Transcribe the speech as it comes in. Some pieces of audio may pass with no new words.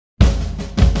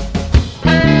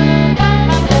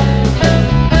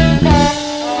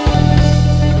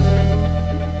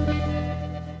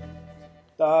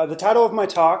The title of my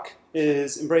talk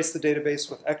is Embrace the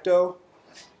Database with Ecto.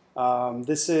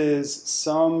 This is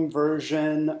some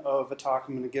version of a talk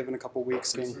I'm going to give in a couple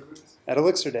weeks at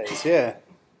Elixir Days, yeah,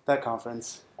 that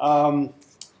conference. So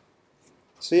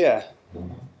yeah,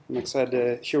 I'm excited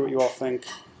to hear what you all think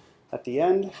at the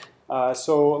end.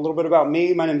 So a little bit about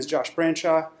me. My name is Josh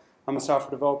Branchaud. I'm a software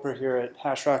developer here at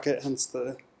Hashrocket, hence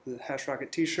the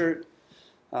Hashrocket t-shirt.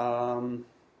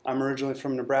 I'm originally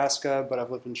from Nebraska, but I've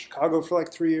lived in Chicago for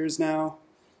like 3 years now.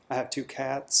 I have 2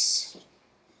 cats.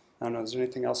 I don't know, is there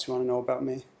anything else you want to know about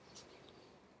me?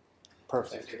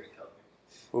 Perfect.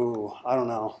 Ooh, I don't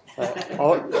know.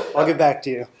 I'll get back to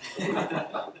you.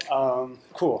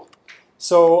 Cool.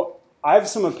 So I have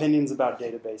some opinions about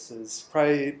databases.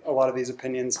 Probably a lot of these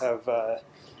opinions have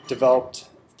developed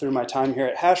through my time here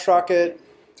at Hashrocket,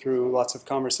 through lots of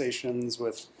conversations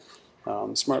with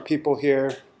smart people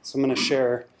here. So I'm going to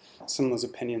share some of those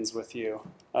opinions with you.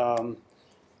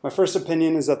 My first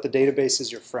opinion is that the database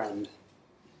is your friend.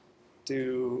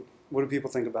 What do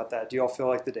people think about that? Do you all feel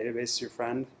like the database is your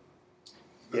friend?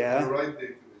 Yeah? The right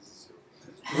database is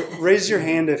your friend. Raise your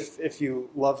hand if you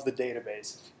love the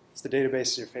database. If the database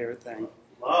is your favorite thing.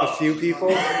 Love. A few people?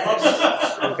 Okay.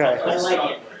 I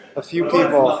like it. A few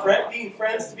people. From being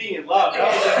friends to being in love.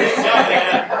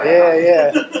 That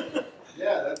Yeah.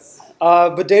 Yeah, that's...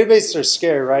 But databases are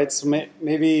scary, right? So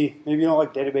maybe you don't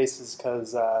like databases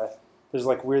because there's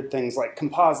like weird things like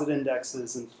composite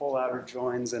indexes and full outer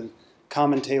joins and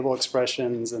common table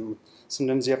expressions, and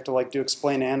sometimes you have to like do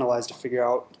explain and analyze to figure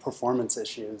out performance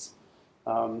issues.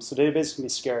 So databases can be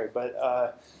scary,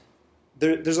 but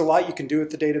there's a lot you can do with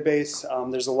the database.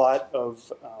 There's a lot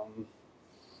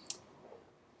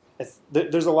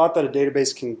that a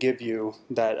database can give you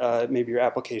that maybe your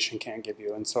application can't give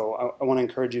you. And so I want to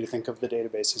encourage you to think of the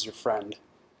database as your friend.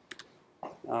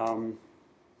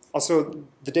 Also,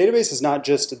 the database is not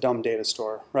just a dumb data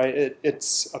store, right?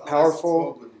 It's a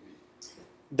powerful...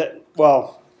 It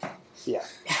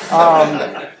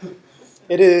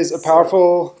is a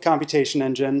powerful computation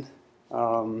engine,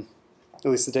 at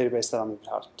least the database that I'm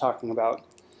talking about.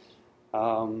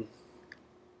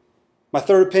 My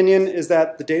third opinion is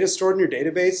that the data stored in your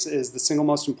database is the single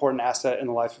most important asset in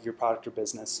the life of your product or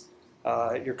business.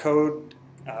 Your code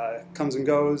comes and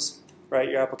goes, right?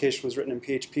 Your application was written in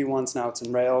PHP once, now it's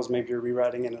in Rails. Maybe you're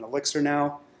rewriting it in Elixir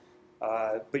now,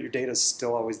 but your data is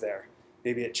still always there.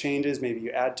 Maybe it changes, maybe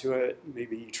you add to it,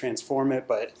 maybe you transform it,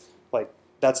 but like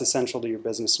that's essential to your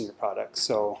business and your product.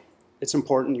 So it's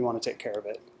important, you want to take care of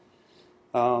it.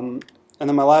 And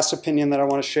then my last opinion that I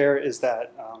want to share is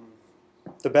that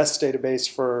the best database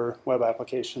for web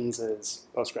applications is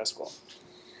PostgreSQL.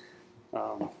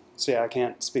 So yeah, I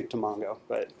can't speak to Mongo,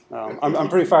 but I'm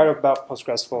pretty fired up about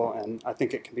PostgreSQL, and I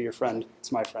think it can be your friend.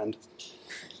 It's my friend.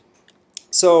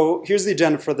 So here's the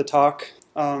agenda for the talk.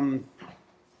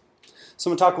 So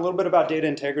I'm going to talk a little bit about data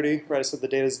integrity. Right, I said the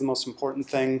data is the most important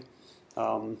thing,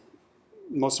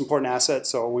 most important asset.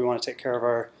 So we want to take care of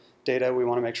our data. We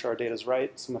want to make sure our data is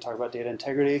right. So I'm going to talk about data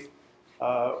integrity.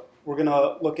 We're going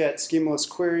to look at schemaless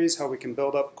queries, how we can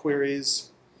build up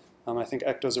queries. I think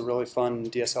Ecto is a really fun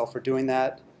DSL for doing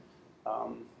that.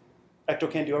 Ecto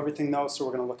can't do everything though, so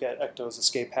we're going to look at Ecto's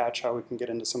escape hatch, how we can get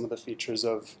into some of the features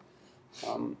of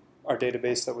our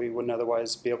database that we wouldn't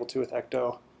otherwise be able to with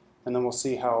Ecto. And then we'll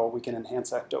see how we can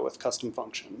enhance Ecto with custom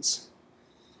functions.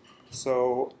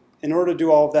 So in order to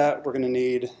do all of that, we're going to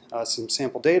need some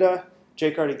sample data.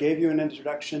 Jake already gave you an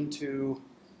introduction to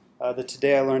the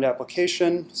Today I Learned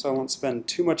application, so I won't spend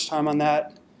too much time on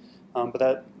that.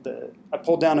 But I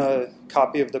pulled down a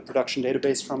copy of the production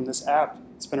database from this app.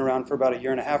 It's been around for about 1.5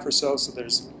 years or so, so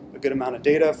there's a good amount of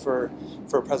data for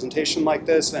a presentation like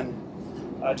this. And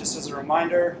just as a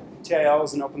reminder, TIL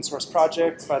is an open source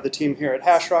project by the team here at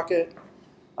Hashrocket.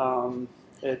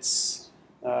 It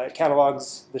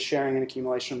catalogs the sharing and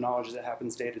accumulation of knowledge that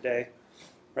happens day to day.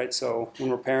 Right? So when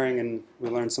we're pairing and we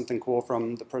learn something cool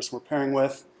from the person we're pairing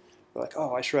with, we're like,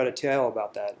 oh, I should write a TIL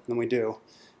about that. And then we do.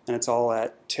 And it's all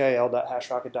at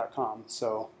til.hashrocket.com.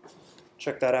 So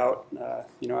check that out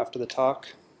after the talk.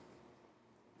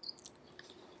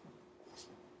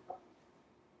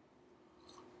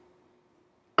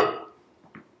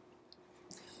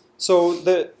 So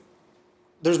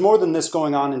there's more than this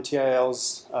going on in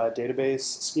TIL's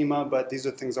database schema, but these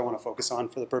are the things I want to focus on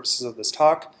for the purposes of this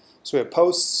talk. So we have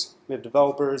posts, we have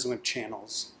developers, and we have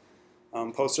channels.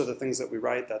 Posts are the things that we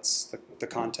write. That's the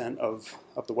content of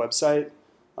the website.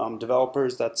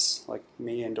 Developers, that's like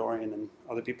me and Dorian and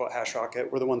other people at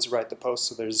Hashrocket. We're the ones who write the posts,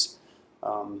 so there's,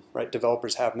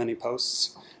 developers have many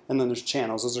posts. And then there's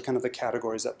channels. Those are kind of the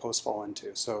categories that posts fall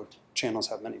into. So channels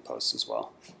have many posts as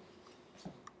well.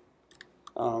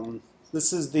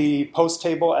 This is the post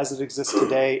table as it exists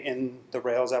today in the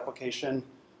Rails application.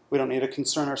 We don't need to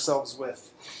concern ourselves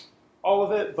with all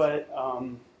of it, but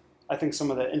I think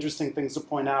some of the interesting things to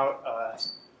point out,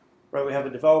 right, we have a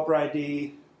developer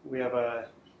ID, we have a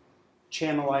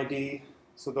channel ID,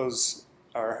 so those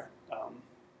are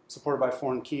supported by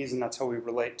foreign keys, and that's how we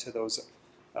relate to those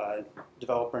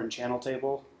developer and channel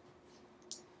table.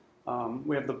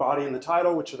 We have the body and the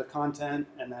title, which are the content,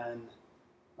 and then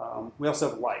we also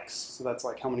have likes, so that's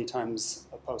like how many times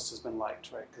a post has been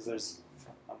liked, right? Because there's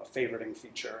a favoriting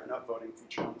feature, an upvoting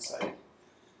feature on the site.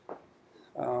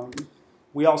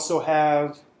 We also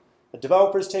have a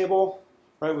developers table,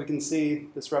 right? We can see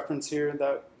this reference here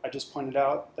that I just pointed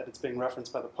out, that it's being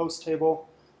referenced by the post table.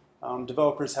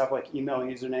 Developers have like email,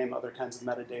 username, other kinds of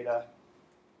metadata.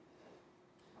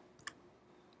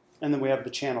 And then we have the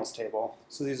channels table.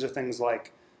 So these are things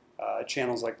like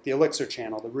channels like the Elixir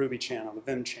channel, the Ruby channel, the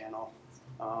Vim channel.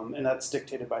 And that's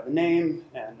dictated by the name.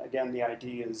 And again, the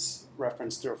ID is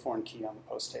referenced through a foreign key on the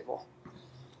post table.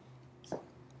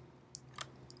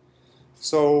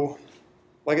 So,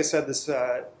 like I said,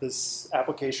 this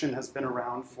application has been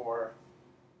around for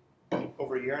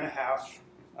over a year and a half.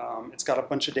 It's got a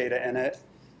bunch of data in it.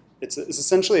 It's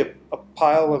essentially a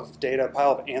pile of data, a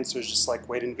pile of answers, just like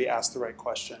waiting to be asked the right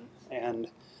question. And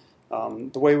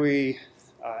the way we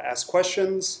ask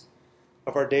questions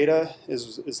of our data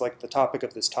is like the topic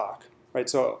of this talk, right?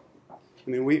 So, I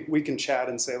mean, we can chat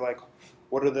and say like,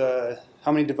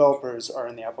 how many developers are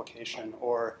in the application,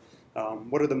 or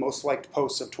what are the most liked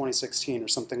posts of 2016, or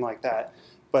something like that.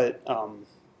 But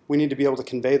we need to be able to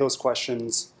convey those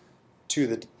questions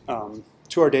to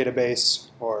our database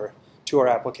or to our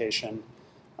application.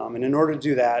 And in order to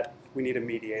do that, we need a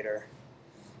mediator.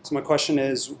 So my question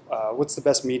is, what's the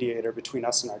best mediator between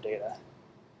us and our data?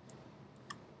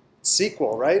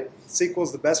 SQL, right? SQL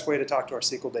is the best way to talk to our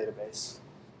SQL database.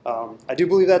 I do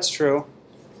believe that's true.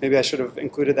 Maybe I should have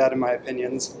included that in my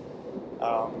opinions.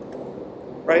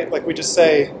 Right? Like we just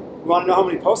say, we want to know how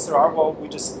many posts there are. Well, we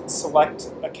just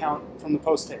select a count from the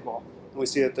post table, and we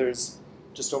see that there's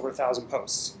just over 1,000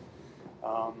 posts.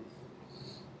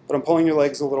 But I'm pulling your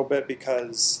legs a little bit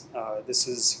because this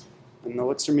is an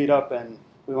Elixir meetup, and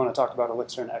we want to talk about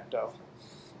Elixir and Ecto.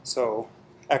 So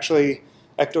actually,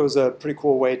 Ecto is a pretty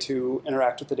cool way to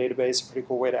interact with the database, a pretty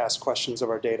cool way to ask questions of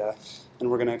our data,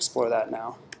 and we're going to explore that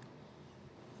now.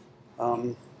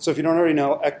 So if you don't already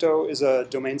know, Ecto is a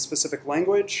domain-specific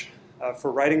language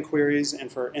for writing queries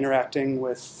and for interacting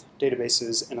with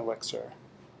databases in Elixir.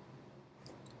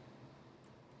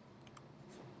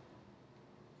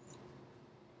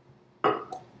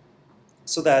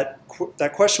 So that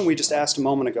question we just asked a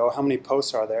moment ago, how many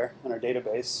posts are there in our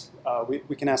database,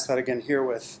 we can ask that again here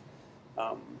with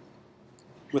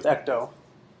Ecto.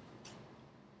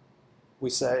 We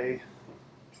say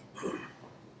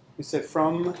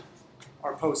from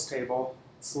our post table,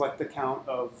 select the count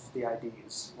of the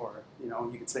IDs, or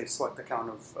you could say select the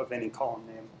count of any column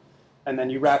name, and then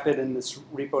you wrap it in this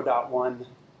repo.one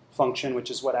function, which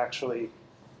is what actually.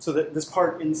 So that this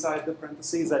part inside the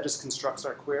parentheses, that just constructs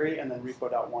our query, and then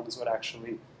repo.one is what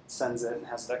actually sends it and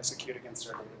has to execute against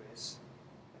our database.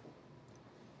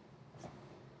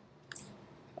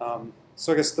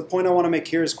 So I guess the point I want to make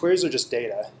here is queries are just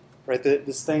data, right?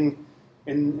 This thing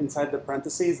inside the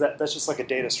parentheses, that's just like a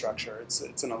data structure. It's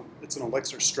an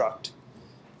Elixir struct.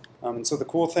 And so the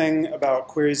cool thing about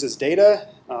queries as data,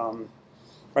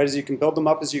 right, is you can build them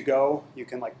up as you go. You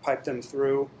can like pipe them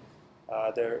through.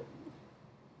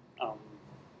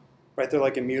 Right, they're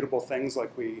like immutable things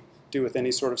like we do with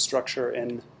any sort of structure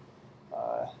in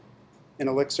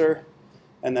Elixir.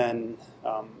 And then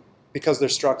because they're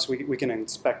structs, we can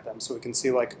inspect them. So we can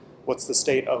see like what's the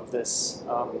state of this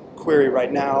query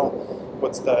right now,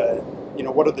 what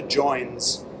are the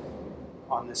joins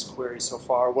on this query so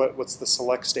far, what's the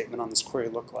select statement on this query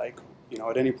look like.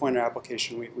 At any point in our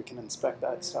application, we can inspect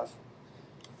that stuff.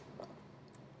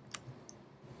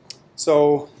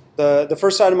 So the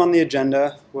first item on the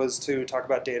agenda was to talk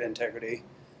about data integrity.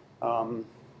 Your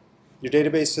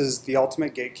database is the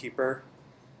ultimate gatekeeper.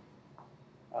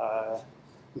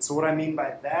 And so what I mean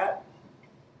by that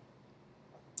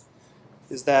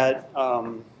is that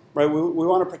right, we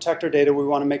want to protect our data. We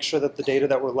want to make sure that the data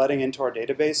that we're letting into our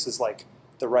database is like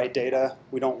the right data.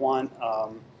 We don't want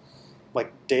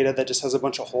like data that just has a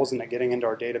bunch of holes in it getting into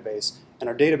our database, and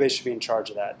our database should be in charge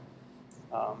of that.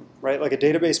 Right, like a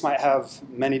database might have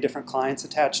many different clients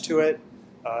attached to it.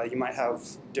 You might have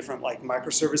different like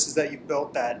microservices that you've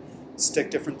built that stick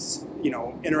different,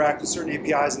 interact with certain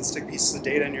APIs and stick pieces of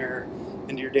data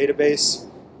into your database.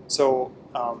 So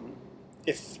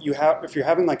if you're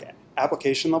having like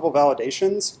application level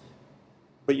validations,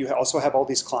 but you also have all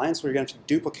these clients where you're going to have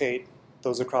to duplicate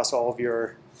those across all of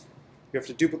your, you have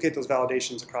to duplicate those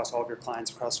validations across all of your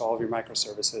clients, across all of your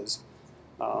microservices.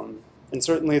 And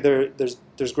certainly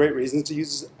there's great reasons to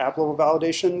use app level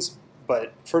validations,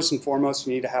 but first and foremost,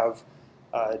 you need to have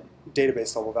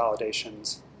database level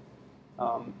validations.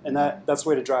 And that's the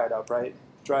way to dry it up, right?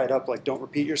 Dry it up, like don't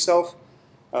repeat yourself.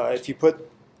 If you put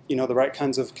the right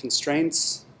kinds of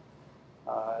constraints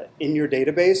in your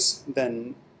database,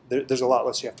 then there's a lot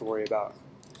less you have to worry about.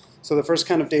 So the first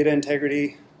kind of data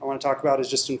integrity I want to talk about is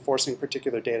just enforcing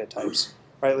particular data types.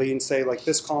 Right? Like you can say like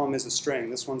this column is a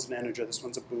string, this one's an integer, this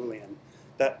one's a Boolean.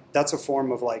 That's a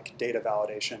form of like data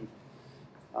validation.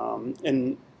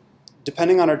 And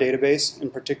depending on our database,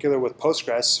 in particular with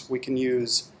Postgres, we can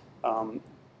use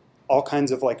all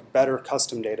kinds of like better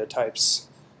custom data types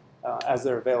as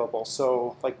they're available.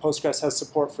 So like Postgres has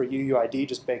support for UUID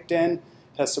just baked in.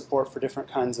 It has support for different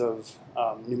kinds of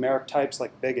numeric types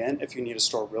like big int if you need to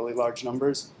store really large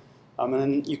numbers. And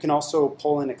then you can also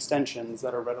pull in extensions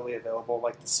that are readily available,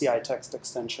 like the CI text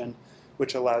extension,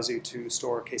 which allows you to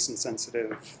store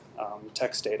case-insensitive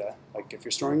text data, like if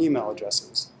you're storing email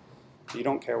addresses. You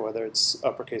don't care whether it's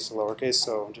uppercase or lowercase,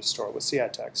 so just store it with CI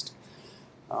text.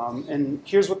 And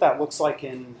here's what that looks like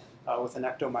with an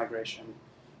Ecto migration.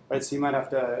 Right, so you might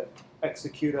have to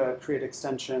execute a create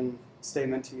extension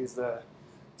statement to use the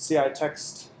CI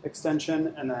text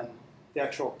extension, and then the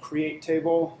actual create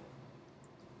table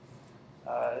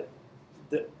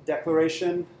the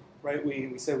declaration, right?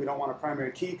 We say we don't want a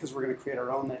primary key because we're going to create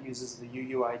our own that uses the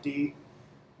UUID,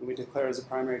 and we declare as a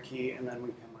primary key, and then we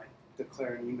can like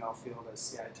declare an email field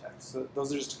as CI text. So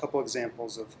those are just a couple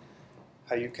examples of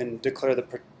how you can declare the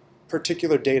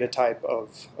particular data type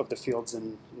of the fields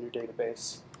in your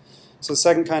database. So the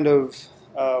second kind of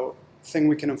thing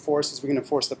we can enforce is we can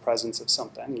enforce the presence of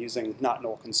something using not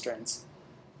null constraints.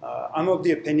 I'm of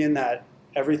the opinion that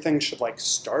everything should like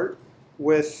start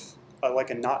with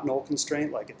like a not null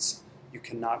constraint, like you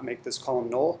cannot make this column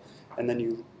null, and then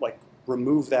you like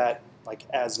remove that like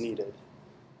as needed.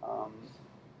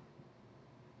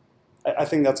 I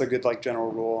think that's a good like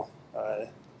general rule.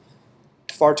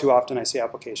 Far too often I see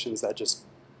applications that just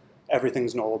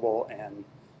everything's nullable and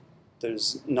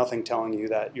there's nothing telling you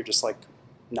that you're just like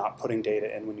not putting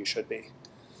data in when you should be.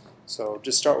 So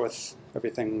just start with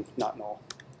everything not null.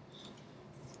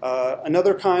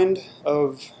 Another kind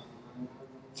of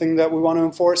thing that we want to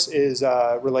enforce is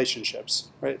relationships,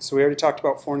 right? So we already talked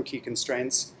about foreign key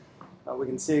constraints. We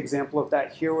can see an example of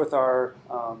that here with our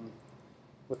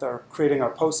creating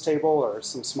our post table or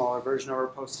some smaller version of our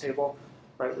post table,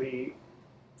 right? We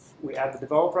add the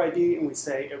developer ID and we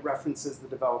say it references the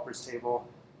developers table,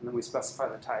 and then we specify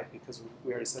the type because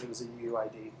we already said it was a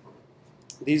UUID.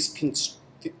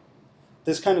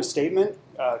 This kind of statement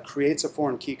creates a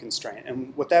foreign key constraint,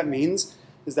 and what that means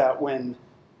is that when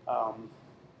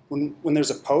there's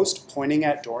a post pointing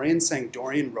at Dorian saying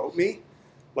Dorian wrote me,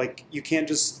 like you can't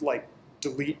just like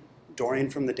delete Dorian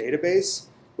from the database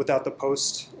without the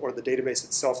post or the database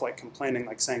itself like complaining,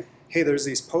 like saying, hey, there's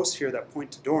these posts here that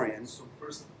point to Dorian. So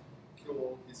first kill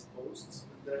all these posts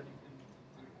and then you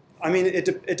can do. I mean,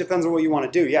 it depends on what you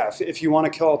want to do. Yeah, if you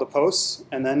want to kill all the posts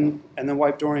and then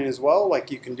wipe Dorian as well,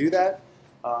 like you can do that.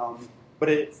 But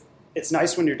it's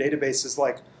nice when your database is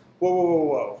like,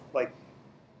 whoa, like,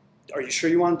 are you sure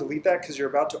you want to delete that? Because you're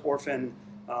about to orphan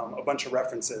a bunch of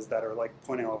references that are like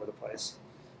pointing all over the place.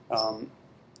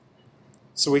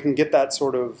 So we can get that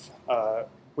sort of,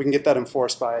 we can get that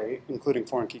enforced by including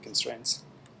foreign key constraints.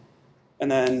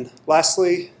 And then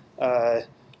lastly,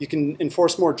 you can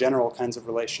enforce more general kinds of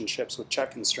relationships with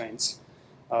check constraints.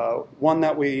 One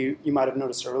that you might have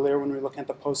noticed earlier when we were looking at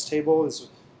the post table is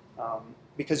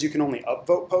because you can only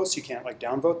upvote posts, you can't like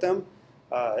downvote them.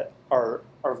 Our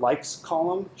likes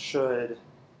column should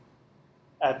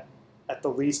at the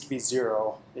least be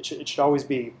 0. It should always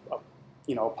be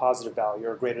a positive value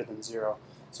or greater than 0.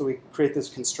 So we create this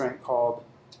constraint called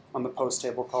on the post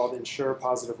table called ensure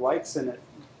positive likes, and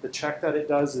the check that it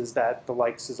does is that the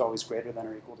likes is always greater than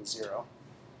or equal to 0.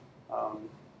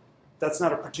 That's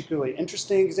not a particularly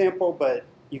interesting example, but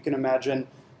you can imagine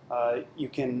you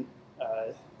can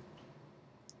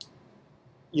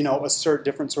assert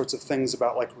different sorts of things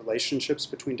about like relationships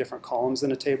between different columns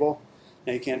in a table.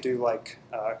 And you can't do like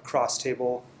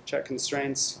cross-table check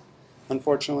constraints,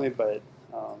 unfortunately, but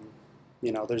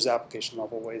there's application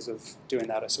level ways of doing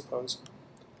that, I suppose.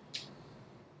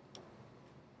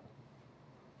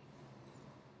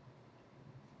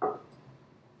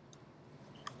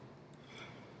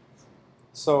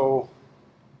 So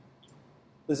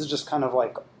this is just kind of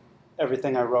like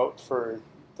everything I wrote for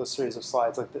those series of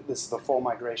slides. Like this is the full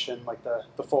migration, like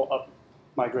the full up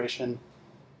migration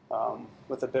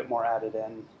with a bit more added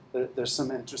in. There's some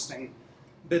interesting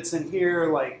bits in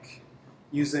here, like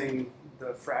using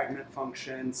the fragment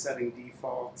function, setting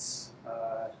defaults,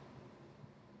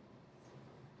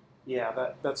 yeah,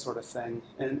 that sort of thing.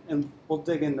 And we'll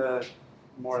dig into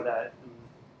more of that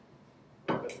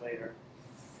a little bit later.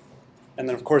 And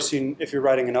then, of course, if you're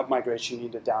writing an up migration, you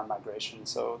need a down migration.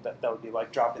 So that would be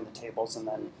like dropping the tables and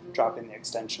then dropping the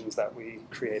extensions that we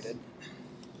created.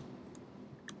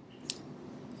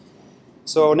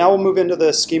 So now we'll move into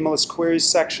the schemaless queries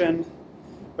section.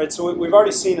 Right, so we've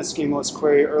already seen a schemaless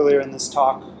query earlier in this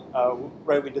talk.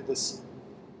 Right, we did this.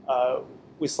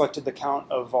 We selected the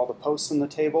count of all the posts in the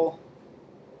table.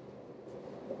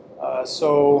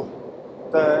 So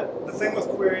the thing with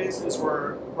queries is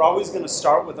we're always going to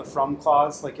start with a from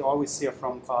clause. Like you'll always see a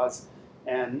from clause.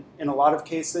 And in a lot of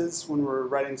cases, when we're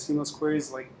writing schemaless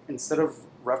queries, like instead of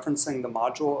referencing the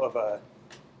module of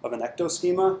an Ecto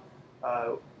schema,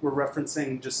 we're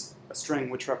referencing just a string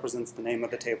which represents the name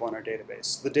of the table in our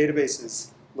database. The database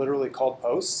is literally called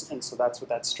posts, and so that's what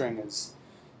that string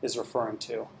is referring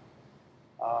to.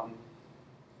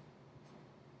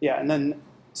 Yeah, and then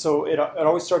so it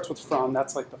always starts with from.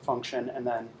 That's like the function, and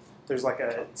then there's like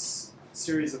a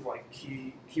series of like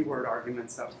keyword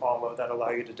arguments that follow that allow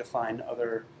you to define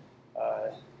other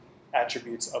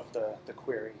attributes of the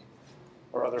query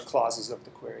or other clauses of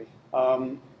the query.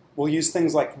 We'll use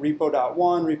things like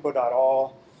repo.one,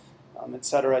 repo.all, et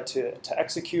cetera, to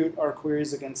execute our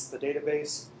queries against the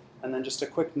database. And then just a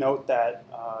quick note that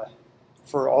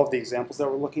for all of the examples that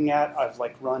we're looking at, I've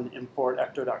like run import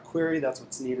ecto.query. That's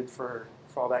what's needed for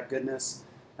all that goodness.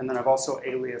 And then I've also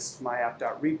aliased my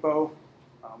app.repo,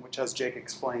 which, as Jake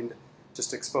explained,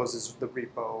 just exposes the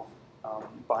repo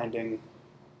binding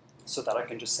so that I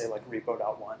can just say like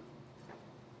repo.one.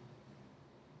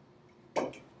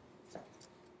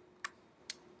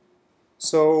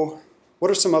 So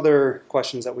what are some other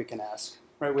questions that we can ask?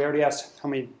 Right, we already asked how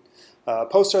many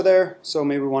posts are there, so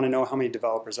maybe we want to know how many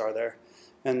developers are there.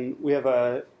 And we have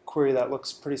a query that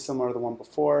looks pretty similar to the one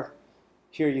before.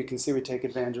 Here you can see we take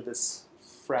advantage of this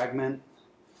fragment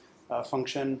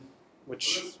function,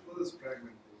 which... What is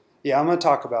fragment do? Yeah, I'm going to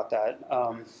talk about that.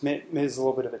 Maybe it's a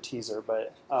little bit of a teaser,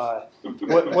 but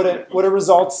what it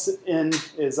results in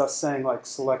is us saying like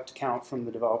select count from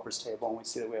the developers table, and we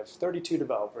see that we have 32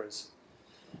 developers.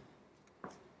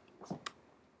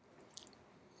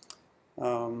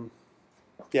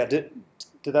 Yeah, did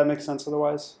that make sense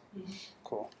otherwise? Mm-hmm.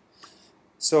 Cool.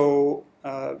 So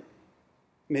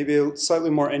maybe a slightly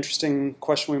more interesting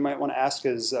question we might want to ask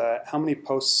is how many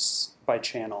posts by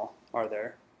channel are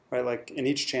there? Right, like in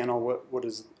each channel, what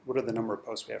are the number of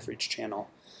posts we have for each channel?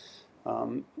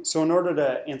 So in order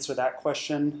to answer that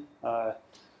question, we're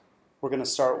going to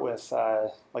start with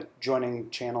like joining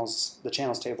channels, the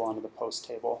channels table onto the post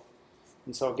table.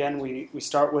 And so again, we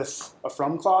start with a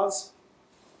from clause,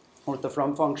 or with the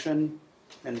from function,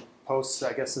 and posts,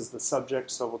 I guess, is the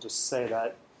subject, so we'll just say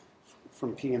that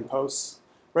from P and posts.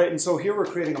 Right, and so here we're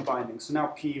creating a binding. So now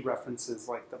P references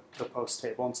like the post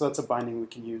table, and so that's a binding we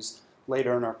can use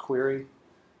later in our query.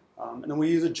 And then we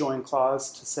use a join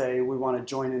clause to say we want to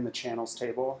join in the channels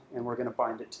table, and we're going to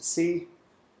bind it to C.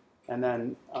 And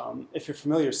then if you're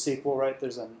familiar with SQL, right,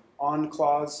 there's an on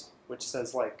clause, which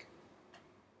says like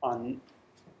on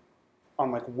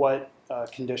like what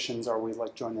conditions are we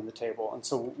like joining the table, and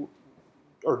so,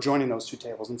 or joining those two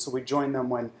tables. And so we join them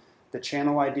when the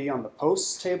channel ID on the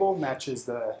posts table matches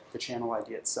the channel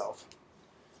ID itself.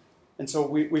 And so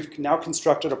we've now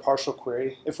constructed a partial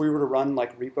query. If we were to run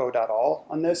like repo.all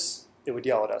on this, it would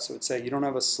yell at us. It would say, you don't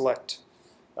have a select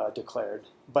declared.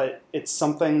 But it's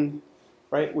something,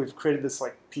 right? We've created this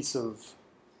like piece of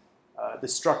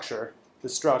this structure, the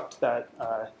struct that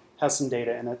has some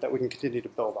data in it that we can continue to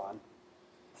build on.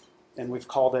 And we've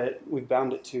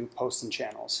bound it to posts and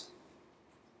channels.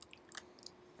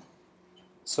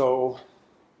 So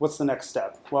what's the next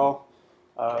step? Well,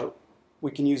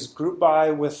 we can use group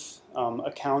by with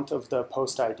a count of the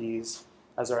post IDs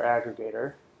as our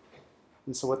aggregator.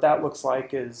 And so what that looks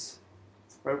like is,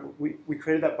 right, we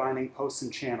created that binding posts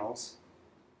and channels.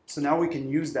 So now we can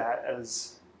use that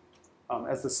as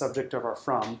the subject of our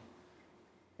from.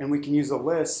 And we can use a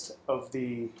list of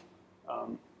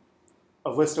a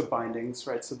list of bindings,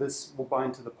 right? So this will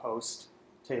bind to the post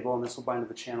table, and this will bind to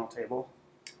the channel table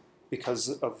because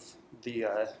of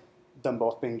them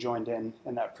both being joined in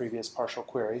that previous partial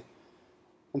query.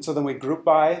 And so then we group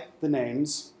by the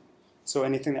names. So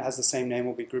anything that has the same name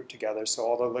will be grouped together. So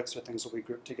all the Elixir things will be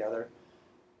grouped together.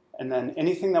 And then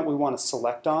anything that we want to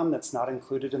select on that's not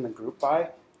included in the group by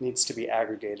needs to be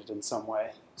aggregated in some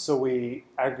way. So we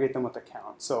aggregate them with a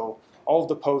count. So all of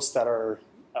the posts that are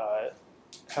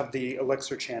have the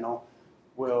Elixir channel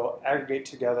will aggregate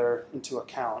together into a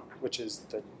count, which is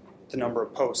the number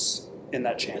of posts in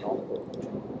that channel.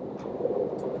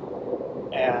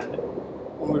 And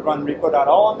when we run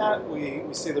repo.all on that, we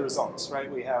see the results, right?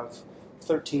 We have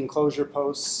 13 closure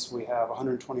posts. We have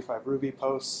 125 Ruby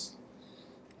posts.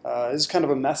 This is kind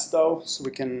of a mess, though, so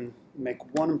we can make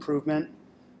one improvement.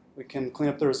 We can clean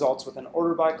up the results with an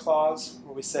order by clause,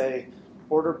 where we say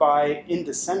order by, in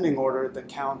descending order, the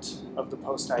count of the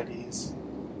post IDs.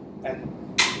 And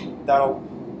that'll,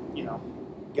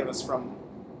 give us from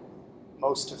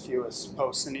most to fewest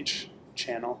posts in each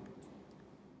channel.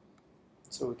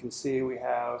 So we can see we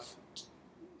have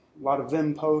a lot of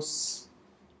Vim posts,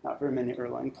 not very many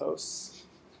Erlang posts.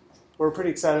 We're pretty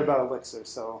excited about Elixir,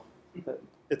 so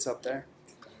it's up there.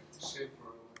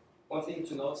 One thing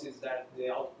to note is that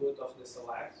the output of the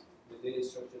select, the data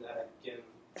structure that I can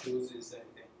choose is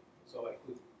anything. So it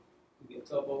could be a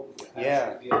tuple, could be a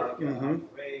hash, could be like an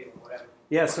array or whatever.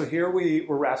 Yeah, so here we're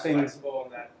wrapping. Flexible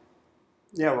on that.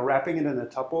 Yeah, we're wrapping it in a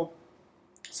tuple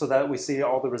so that we see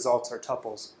all the results are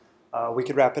tuples. We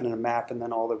could wrap it in a map, and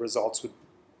then all the results would,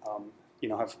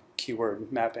 have keyword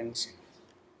mappings.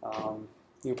 You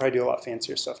can probably do a lot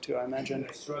fancier stuff too, I imagine.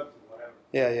 Construct, whatever.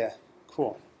 Yeah,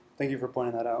 cool. Thank you for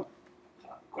pointing that out.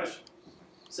 Question.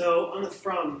 So on the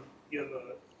from, you have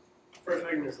a first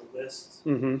argument is a list,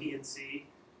 PNC.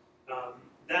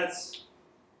 That's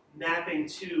mapping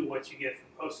to what you get from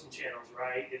posting channels,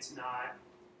 right? It's not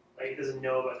like it doesn't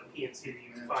know about the PNC that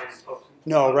you find in posting.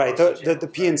 No, right. The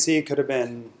PNC right? could have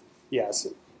been, yes,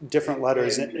 different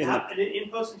letters. In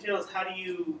posting channels, how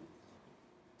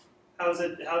is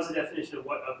the definition of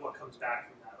what comes back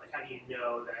from that? Like, how do you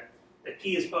know that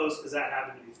P is post because that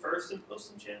happened to be first in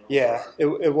posting channels? Yeah,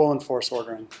 it will enforce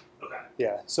ordering. Okay.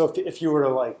 Yeah. So if you were to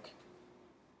like,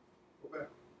 Okay.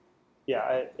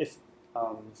 yeah,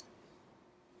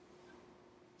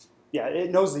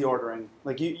 it knows the ordering.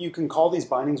 Like you can call these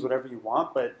bindings whatever you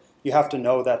want, but you have to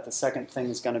know that the second thing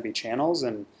is going to be channels,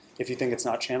 and if you think it's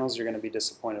not channels, you're going to be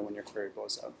disappointed when your query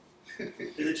blows up.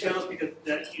 Is it channels because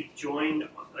that you joined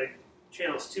like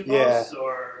channels to posts,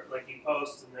 or like you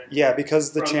post and then? Yeah,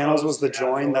 because the channels was the to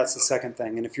join. That's the okay. second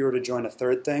thing, and if you were to join a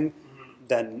third thing,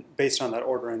 then based on that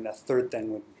ordering, that third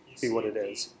thing would be what it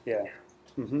is. Yeah.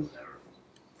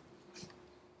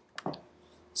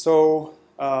 So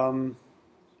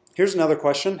here's another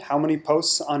question. How many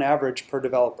posts on average per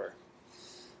developer?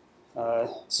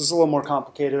 This is a little more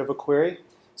complicated of a query.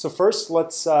 So first,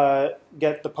 let's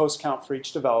get the post count for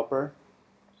each developer.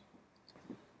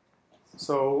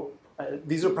 So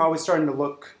these are probably starting to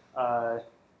look kind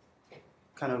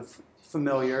of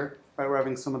familiar, right? We're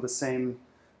having some of the same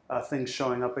things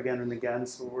showing up again and again.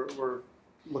 So we're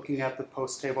looking at the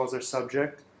post table as our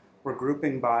subject. We're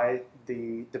grouping by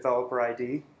the developer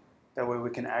ID. That way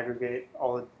we can aggregate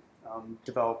all the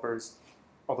developers,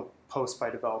 all the posts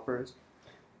by developers.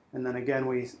 And then again,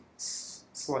 we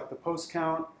select the post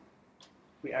count.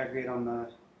 We aggregate on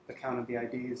the count of the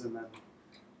IDs and then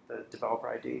the developer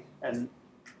ID. And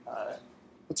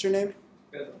what's your name?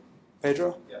 Pedro.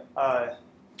 Pedro? Yeah.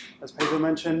 As Pedro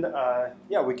mentioned,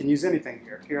 yeah, we can use anything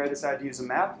here. Here I decided to use a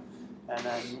map, and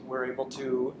then we're able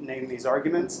to name these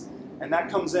arguments. And that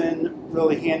comes in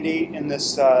really handy in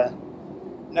this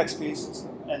next piece.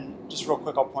 And just real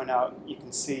quick, I'll point out, you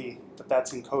can see that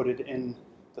that's encoded in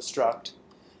the struct.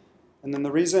 And then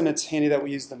the reason it's handy that we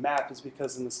use the map is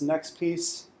because in this next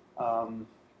piece, so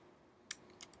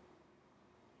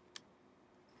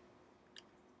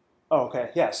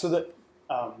that,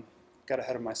 got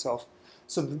ahead of myself.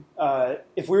 So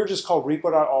if we were just called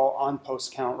repo.all on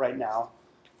post count right now,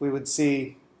 we would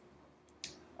see,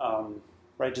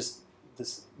 just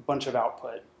this bunch of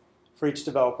output. For each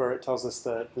developer, it tells us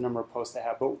the number of posts they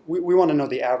have. But we want to know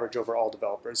the average over all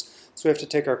developers. So we have to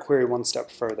take our query one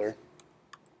step further.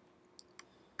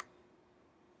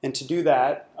 And to do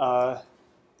that,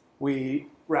 we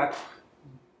wrap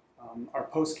our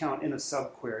post count in a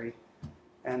subquery.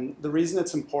 And the reason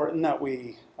it's important that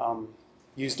we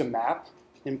used a map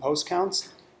in post counts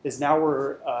is now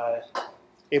we're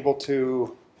able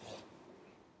to,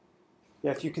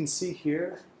 if you can see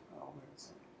here, where is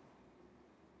it?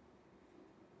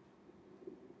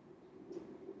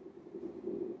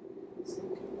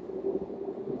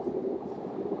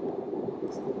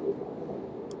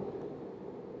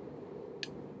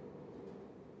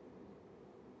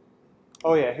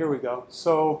 Oh yeah, here we go.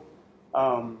 So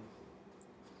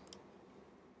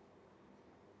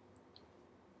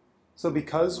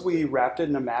because we wrapped it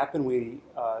in a map and we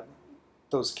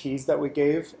those keys that we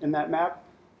gave in that map,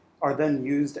 are then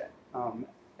used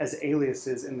as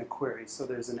aliases in the query. So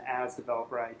there's an as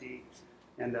developer ID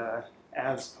and a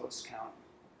as post count.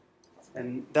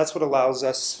 And that's what allows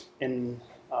us in,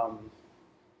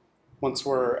 once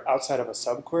we're outside of a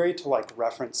subquery, to like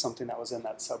reference something that was in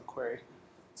that subquery.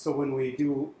 So when we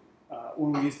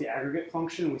use the aggregate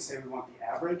function, we say we want the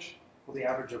average. Well, the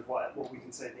average of what? Well, we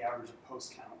can say the average of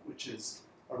post count, which is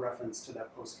a reference to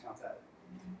that post count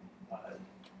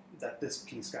that this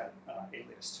piece got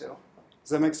aliased to. Does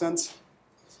that make sense?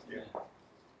 Yeah.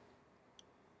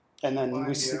 And then Find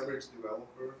we the see, average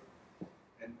developer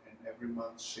and every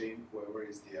month shame whoever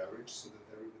is the average so that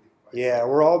everybody finds yeah,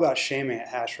 we're all about shaming at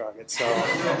Hashrocket, so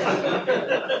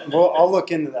I'll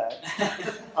look into that.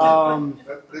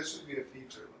 that should be a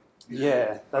feature.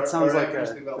 Yeah, that sounds like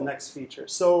the next feature.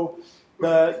 So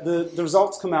the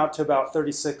results come out to about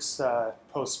 36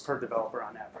 posts per developer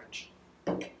on average.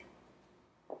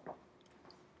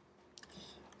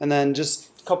 And then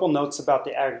just a couple notes about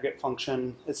the aggregate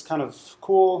function. It's kind of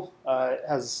cool. It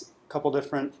has a couple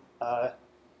different, I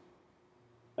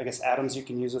guess, atoms you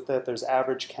can use with it. There's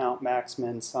average, count, max,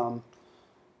 min, sum.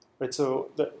 Right,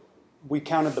 so we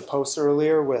counted the posts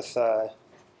earlier with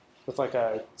like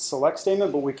a select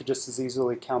statement, but we could just as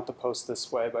easily count the posts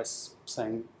this way by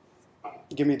saying,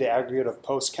 give me the aggregate of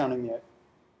posts counting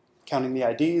the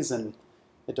IDs, and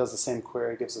it does the same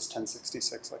query, gives us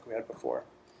 1066 like we had before.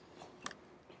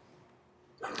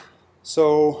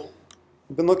 So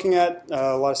we've been looking at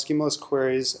a lot of schemaless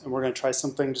queries, and we're going to try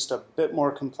something just a bit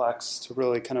more complex to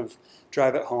really kind of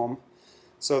drive it home.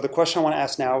 So the question I want to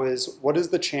ask now is, what is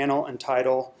the channel and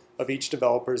title of each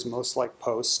developer's most liked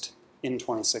post in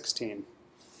 2016?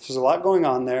 So there's a lot going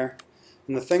on there.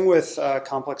 And the thing with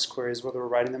complex queries, whether we're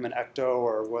writing them in Ecto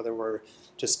or whether we're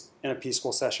just in a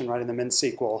peaceful session writing them in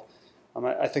SQL,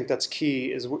 I think that's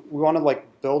key, is we want to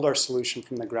like build our solution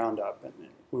from the ground up. And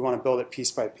we want to build it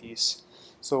piece by piece.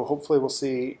 So hopefully we'll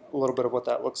see a little bit of what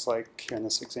that looks like here in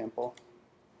this example.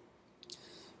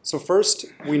 So first,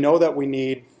 we know that we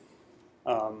need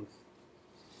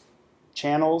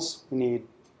channels. We need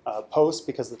posts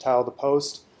because the title of the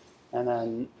post, and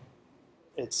then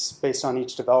it's based on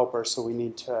each developer. So we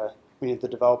need the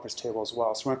developers table as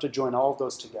well. So we have to join all of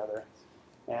those together,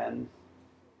 and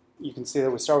you can see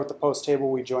that we start with the post table.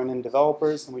 We join in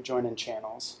developers, and we join in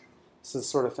channels. This is the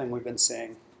sort of thing we've been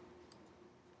seeing.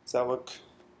 Does that look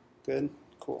good?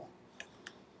 Cool.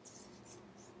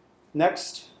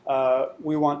 Next,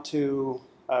 we want to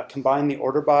combine the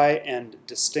order by and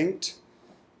distinct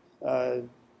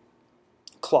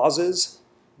clauses,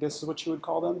 I guess is what you would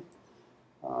call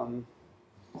them.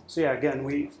 So yeah, again,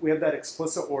 we have that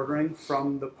explicit ordering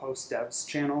from the post devs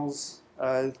channels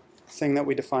thing that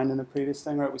we defined in the previous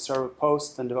thing, right? We started with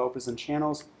post, then developers and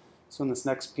channels. So in this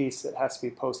next piece, it has to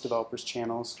be post developers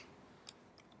channels.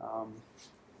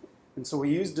 And so we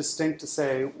use distinct to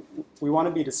say we want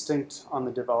to be distinct on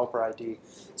the developer ID.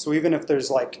 So even if there's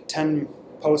like 10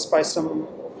 posts by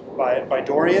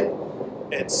Dorian,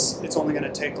 it's only going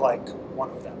to take like one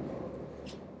of them.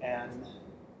 And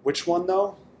which one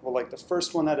though? Well, like the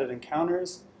first one that it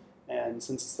encounters. And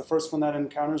since it's the first one that it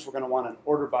encounters, we're going to want an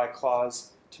order by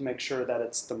clause to make sure that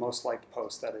it's the most liked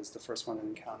post that is the first one it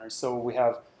encounters. So we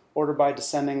have order by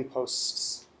descending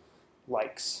posts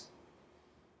likes.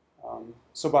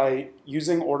 So by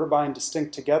using order by and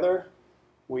distinct together,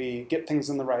 we get things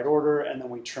in the right order, and then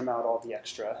we trim out all the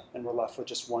extra, and we're left with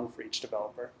just one for each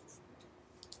developer,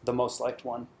 the most liked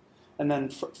one. And then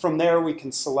from there, we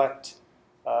can select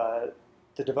the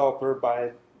developer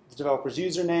by the developer's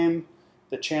username,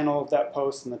 the channel of that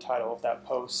post, and the title of that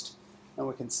post. And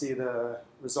we can see the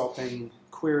resulting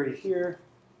query here.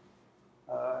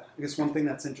 I guess one thing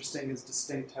that's interesting is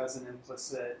distinct has an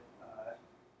implicit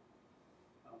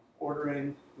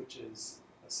ordering, which is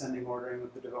ascending ordering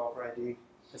of the developer ID.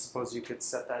 I suppose you could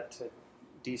set that to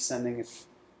descending if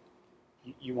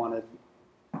you wanted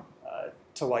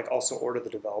to like also order the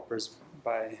developers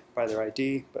by their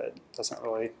ID, but that's not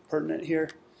really pertinent here.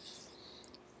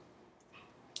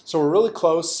 So we're really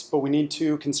close, but we need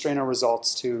to constrain our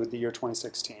results to the year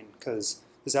 2016 because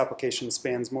this application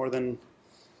spans more than,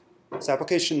 this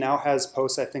application now has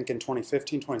posts I think in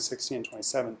 2015, 2016, and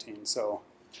 2017. So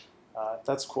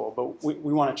that's cool, but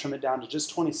we want to trim it down to just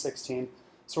 2016.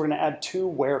 So we're going to add two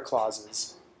where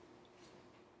clauses.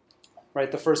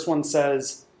 Right, the first one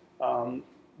says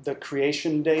the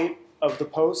creation date of the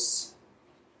posts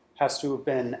has to have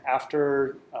been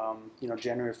after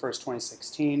January 1st,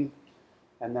 2016,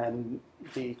 and then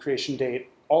the creation date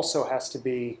also has to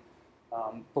be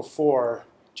before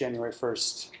January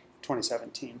 1st,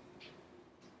 2017.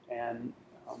 And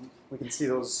we can see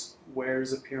those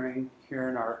wheres appearing here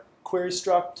in our query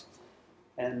struct,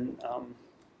 and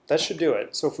that should do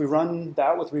it. So if we run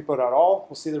that with repo.all,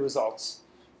 we'll see the results.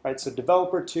 Right, so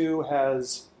developer2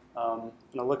 has an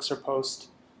Elixir post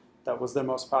that was their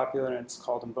most popular, and it's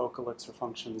called invoke Elixir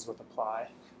functions with apply.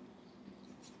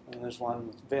 And there's one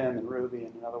with Vim and Ruby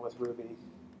and another with Ruby.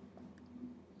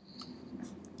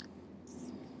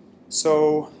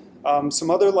 So some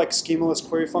other like schemaless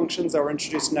query functions that were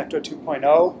introduced in Ecto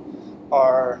 2.0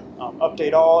 are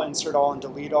update all, insert all, and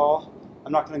delete all.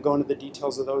 I'm not going to go into the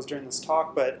details of those during this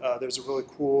talk, but there's a really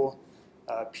cool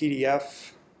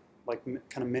PDF, like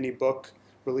kind of mini book,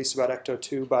 released about Ecto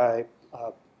 2 by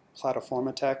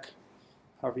Plataforma Tech,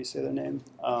 however you say their name.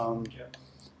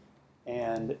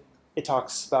 And it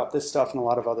talks about this stuff and a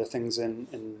lot of other things in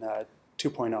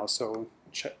 2.0, so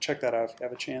check that out if you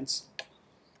have a chance.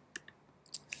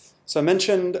 So I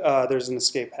mentioned there's an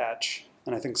escape hatch,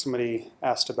 and I think somebody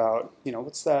asked about,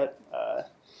 what's that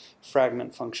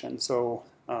fragment function? So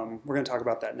we're going to talk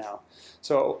about that now.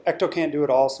 So Ecto can't do it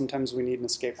all. Sometimes we need an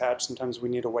escape hatch. Sometimes we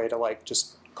need a way to like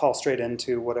just call straight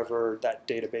into whatever that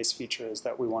database feature is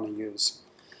that we want to use.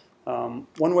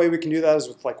 One way we can do that is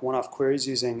with like one-off queries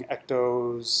using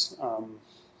Ecto's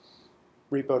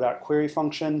repo.query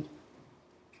function.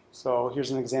 So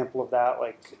here's an example of that.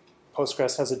 Like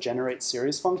Postgres has a generate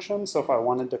series function. So if I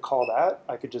wanted to call that,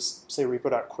 I could just say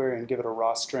repo.query and give it a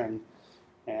raw string,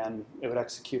 and it would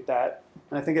execute that.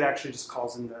 And I think it actually just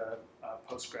calls into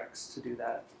Postgres to do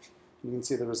that. You can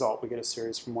see the result. We get a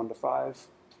series from 1 to 5.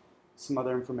 Some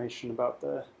other information about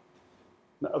the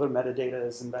other metadata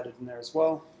is embedded in there as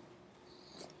well.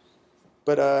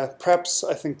 But perhaps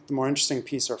I think the more interesting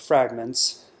piece are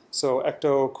fragments. So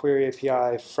Ecto query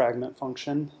API fragment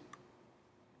function.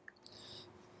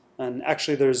 And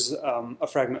actually there's a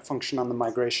fragment function on the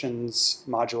migrations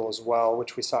module as well,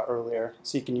 which we saw earlier.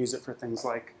 So you can use it for things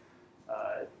like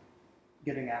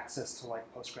getting access to like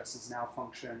Postgres now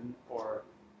function, or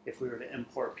if we were to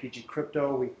import PG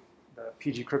Crypto, the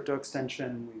PG Crypto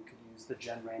extension, we could use the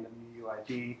gen random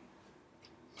UUID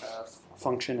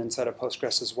function inside of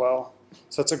Postgres as well.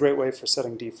 So that's a great way for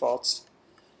setting defaults.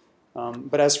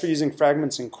 But as for using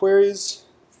fragments in queries,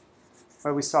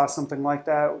 right, we saw something like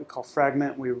that. We call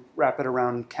fragment. We wrap it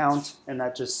around count, and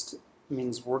that just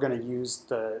means we're going to use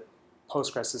the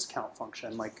Postgres' count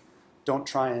function. Like, don't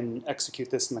try and execute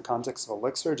this in the context of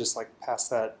Elixir. Just like pass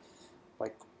that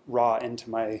like raw into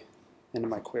my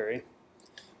query,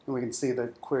 and we can see the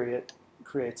query it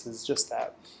creates is just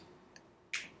that.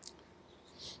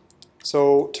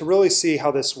 So to really see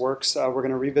how this works, we're going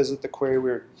to revisit the query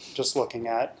we were just looking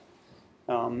at.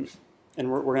 And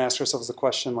we're going to ask ourselves the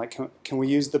question, like, can we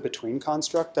use the between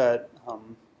construct that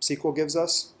SQL gives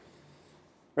us?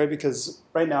 Right, because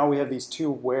right now we have these two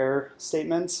where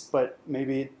statements, but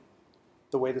maybe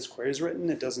the way this query is written,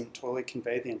 it doesn't totally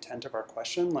convey the intent of our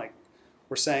question. Like,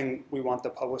 we're saying we want the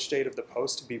publish date of the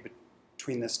post to be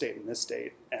between this date and this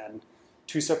date, and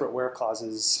two separate where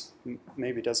clauses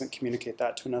maybe doesn't communicate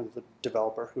that to another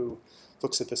developer who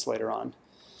looks at this later on.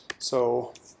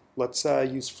 So let's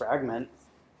use fragment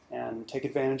and take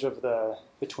advantage of the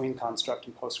between construct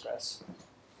in Postgres.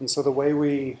 And so the way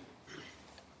we,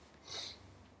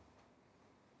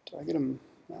 did I get a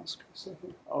mouse cursor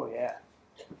here? Oh yeah.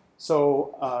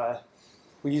 So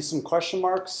we use some question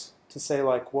marks to say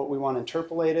like what we want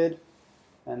interpolated,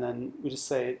 and then we just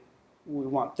say we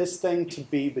want this thing to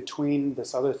be between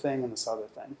this other thing and this other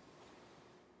thing.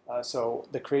 So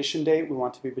the creation date we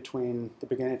want to be between the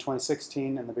beginning of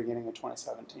 2016 and the beginning of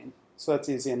 2017. So that's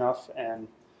easy enough, and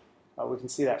we can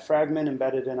see that fragment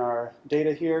embedded in our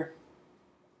data here,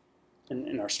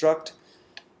 in our struct.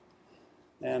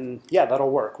 And yeah, that'll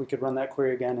work. We could run that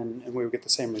query again, and we would get the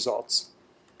same results.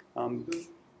 Sorry,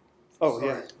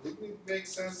 Yeah. wouldn't it make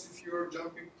sense if you're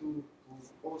jumping to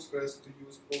Postgres to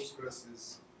use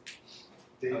Postgres'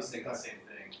 data? I was thinking the same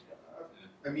thing.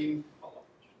 I mean,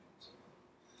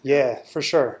 Yeah, for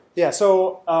sure. Yeah,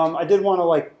 so I did want to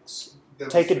like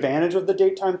take advantage of the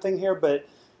date time thing here, but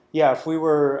yeah, if we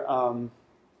were,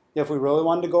 if we really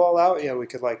wanted to go all out, yeah, we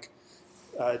could like,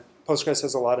 Postgres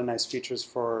has a lot of nice features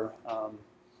for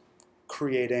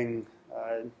creating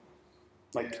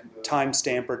like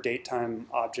timestamp or date time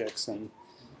objects, and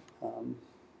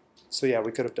so yeah,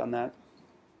 we could have done that.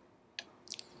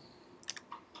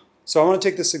 So I want to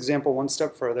take this example one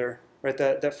step further. Right,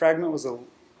 that fragment was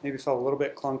maybe felt a little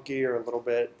bit clunky or a little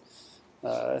bit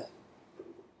kind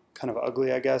of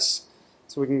ugly, I guess.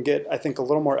 So we can get, I think, a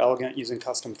little more elegant using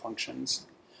custom functions.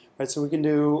 Right, so we can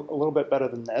do a little bit better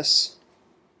than this.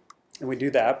 And we do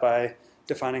that by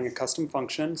defining a custom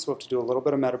function. So we have to do a little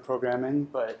bit of metaprogramming,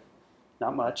 but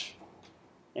not much.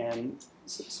 And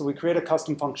so we create a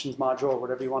custom functions module, or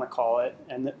whatever you want to call it.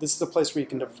 And this is a place where you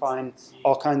can define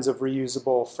all kinds of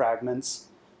reusable fragments,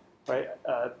 right?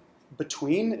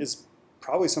 Between is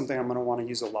probably something I'm going to want to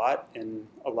use a lot in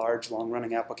a large,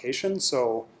 long-running application.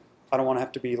 So I don't want to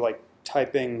have to be like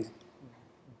typing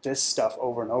this stuff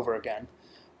over and over again.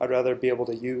 I'd rather be able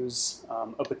to use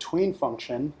a between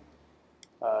function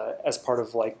as part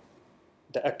of like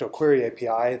the Ecto query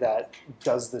API that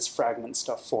does this fragment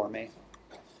stuff for me.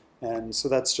 And so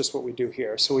that's just what we do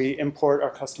here. So we import our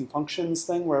custom functions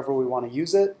thing wherever we want to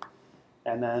use it.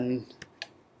 And then,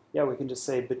 yeah, we can just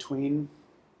say between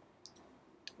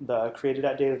the created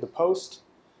at date of the post,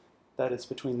 that it's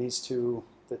between these two,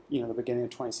 the beginning of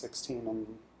 2016 and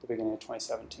the beginning of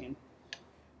 2017.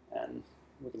 And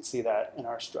we can see that in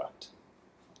our struct.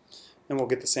 And we'll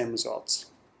get the same results.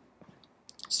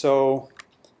 So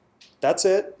that's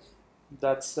it.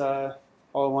 That's all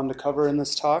I wanted to cover in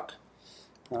this talk.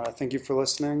 Thank you for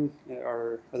listening.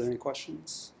 Are there any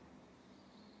questions?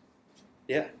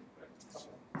 Yeah.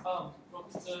 Well,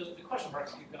 the question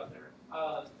marks you've got there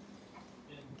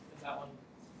in that one,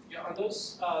 yeah, are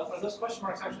those question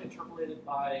marks actually interpolated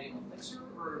by Elixir,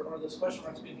 or are those question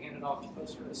marks being handed off to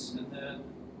Postgres and then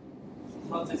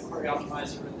run the query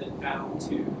optimizer and then bound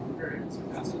to variables or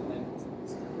pass it in?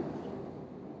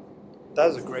 That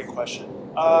is a great question.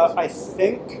 I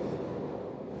think.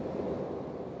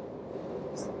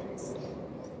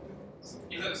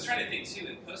 I was trying to think too,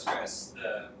 in Postgres,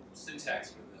 the syntax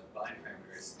for the bind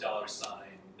parameter is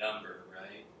 $number,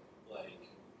 right? Like.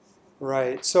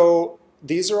 Right. So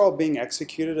these are all being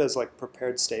executed as like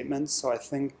prepared statements. So I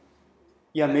think,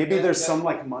 yeah, maybe there's some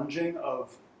like munging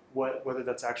of whether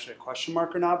that's actually a question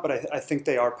mark or not. But I think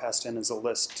they are passed in as a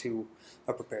list to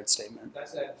a prepared statement.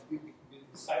 That's that.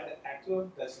 Beside the Ecto,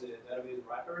 that's the database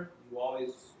wrapper. You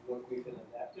always work with an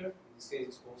adapter. In this case,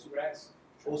 it's Postgres.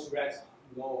 Postgres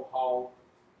know how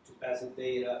to pass the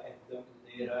data and dump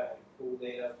the data and pull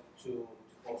data to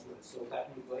Postgres. So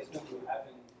that replacement will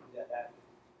happen in the adapter.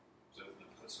 So the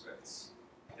Postgres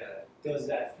does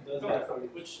that for you.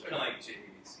 Which kind of like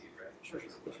JDBC, right? Sure.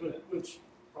 Which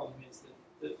probably means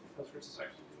that Postgres is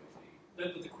actually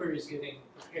doing the query is getting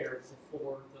prepared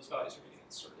before those values are getting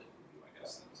inserted. I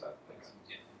guess that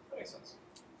makes sense.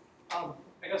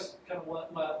 I guess kind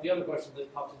of the other question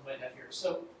that popped in my head here.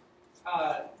 So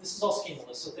this is all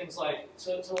schemaless. So things like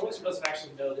so Elixir doesn't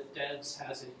actually know that devs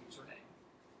has a username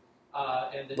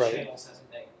and that right. channels has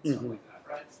a name and stuff like that,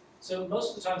 right? So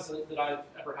most of the times that I've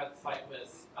ever had to fight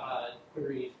with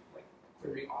query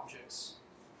objects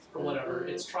or whatever,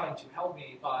 it's trying to help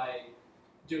me by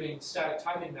doing static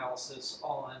typing analysis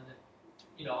on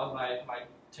my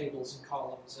tables and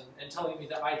columns and telling me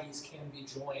that IDs can be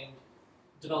joined,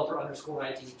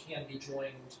 developer_ID can be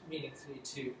joined meaningfully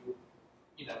to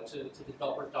the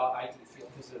developer.id field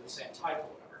because they're the same type or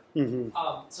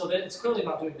whatever. So that it's clearly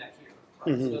not doing that here,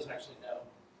 right? So it doesn't actually know.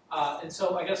 And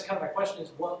so I guess kind of my question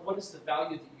is, what is the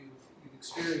value that you've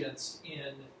experienced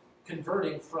in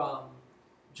converting from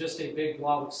just a big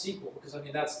blob of SQL? Because I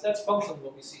mean that's functionally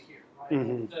what we see here,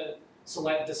 right? The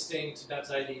select distinct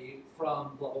devs ID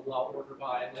from blah blah blah order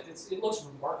by, like it looks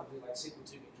remarkably like SQL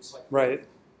to me, just like right.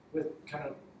 with kind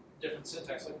of different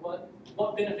syntax. Like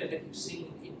what benefit have you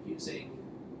seen in using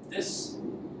this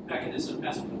mechanism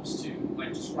as opposed to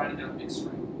like just writing down a big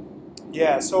string?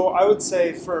 Yeah, so I would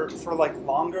say for like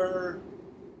longer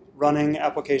running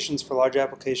applications, for large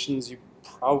applications, you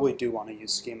probably do want to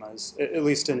use schemas, at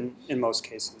least in most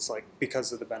cases, like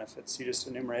because of the benefits you just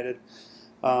enumerated.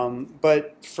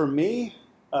 But for me,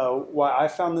 why I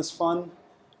found this fun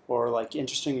or like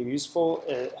interesting or useful,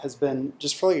 it has been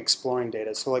just for like exploring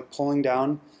data. So like pulling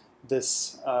down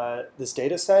this this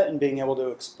data set and being able to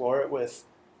explore it with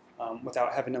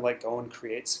without having to like go and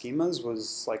create schemas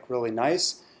was like really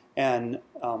nice. And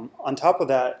on top of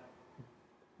that,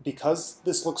 because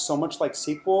this looks so much like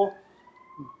SQL,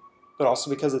 but also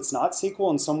because it's not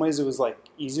SQL, in some ways it was like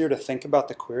easier to think about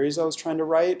the queries I was trying to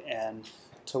write and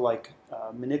to like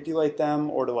manipulate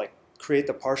them or to like create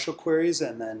the partial queries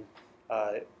and then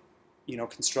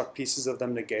construct pieces of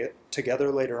them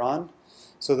together later on.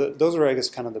 So those are, I guess,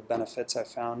 kind of the benefits I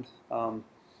found. I'm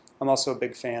also a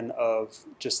big fan of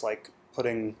just like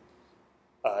putting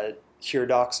cure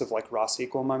docs of like raw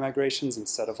SQL in my migrations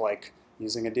instead of like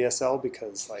using a DSL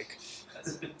because like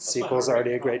SQL is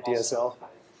already a great DSL.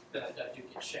 That you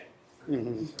get shamed.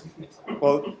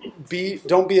 Well,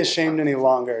 don't be ashamed any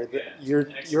longer.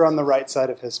 You're on the right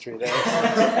side of history there.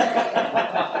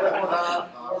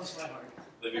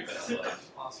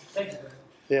 Awesome. Thank you.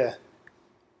 Yeah.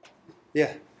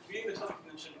 Yeah. We gave a topic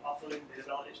mentioned offloading data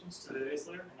validations to the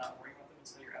Elixir and not worrying about them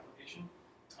inside your application.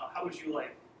 How how would you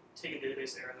like take a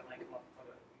database error that might come up with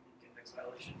a unique index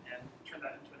violation and turn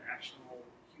that into an actionable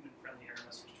human-friendly error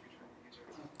message to return the user?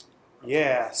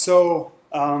 Yeah, so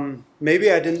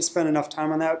maybe I didn't spend enough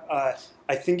time on that.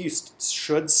 I think you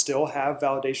should still have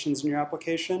validations in your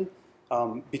application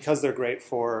because they're great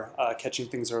for catching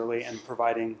things early and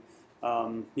providing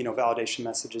validation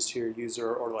messages to your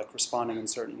user or like responding in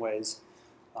certain ways.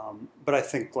 But I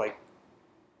think like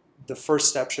the first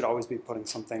step should always be putting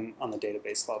something on the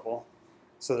database level.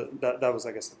 So that was,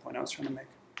 I guess, the point I was trying to make.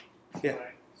 Yeah.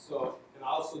 Right. So, and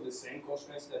also the same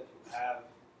constraints that you have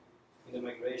in the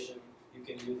migration, you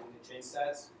can use in the change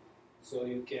stats. So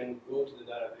you can go to the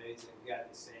database and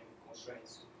get the same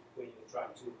constraints when you're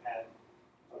trying to add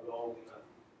a row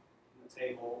in a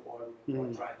table or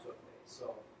trying to update.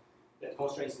 So that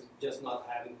constraints is just not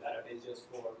having database just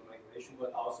for the migration,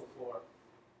 but also for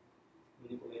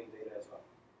manipulating data as well.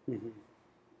 Mm-hmm.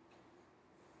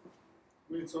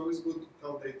 I mean, it's always good to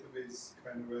tell database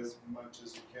kind of as much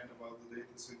as you can about the data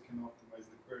so it can optimize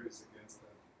the queries against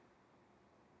that.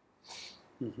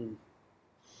 Mm-hmm.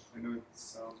 I know it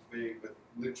sounds vague, but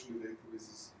literally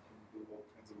databases can do all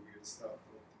kinds of weird stuff to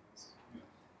optimize.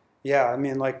 Yeah, I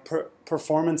mean, like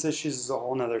performance issues is a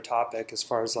whole nother topic as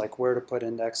far as like where to put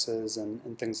indexes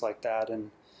and things like that.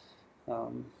 And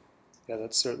yeah,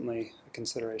 that's certainly a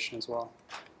consideration as well.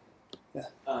 Yeah.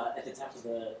 At the top of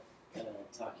the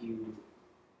talk, you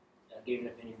gave an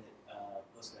opinion that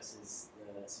Postgres is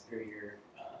the superior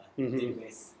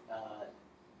database.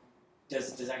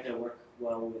 Does Ecto work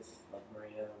well with like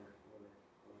Maria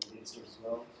or data stores as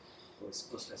well, or is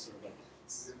Postgres sort of like?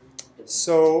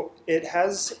 So it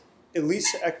has at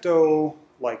least Ecto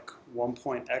like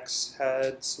 1.x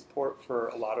had support for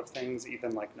a lot of things,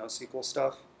 even like NoSQL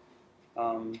stuff,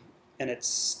 and it's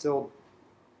still,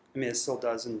 I mean, it still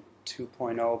does in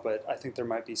 2.0, but I think there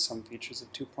might be some features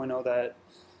of 2.0 that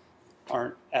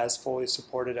aren't as fully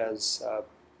supported as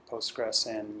Postgres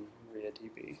and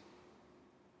MariaDB.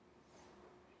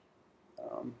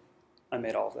 I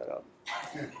made all of that up.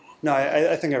 No,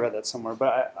 I think I read that somewhere,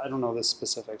 but I don't know the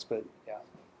specifics, but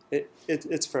yeah,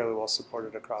 it's fairly well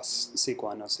supported across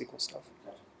SQL and NoSQL stuff.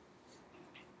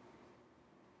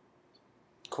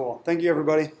 Cool. Thank you,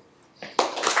 everybody.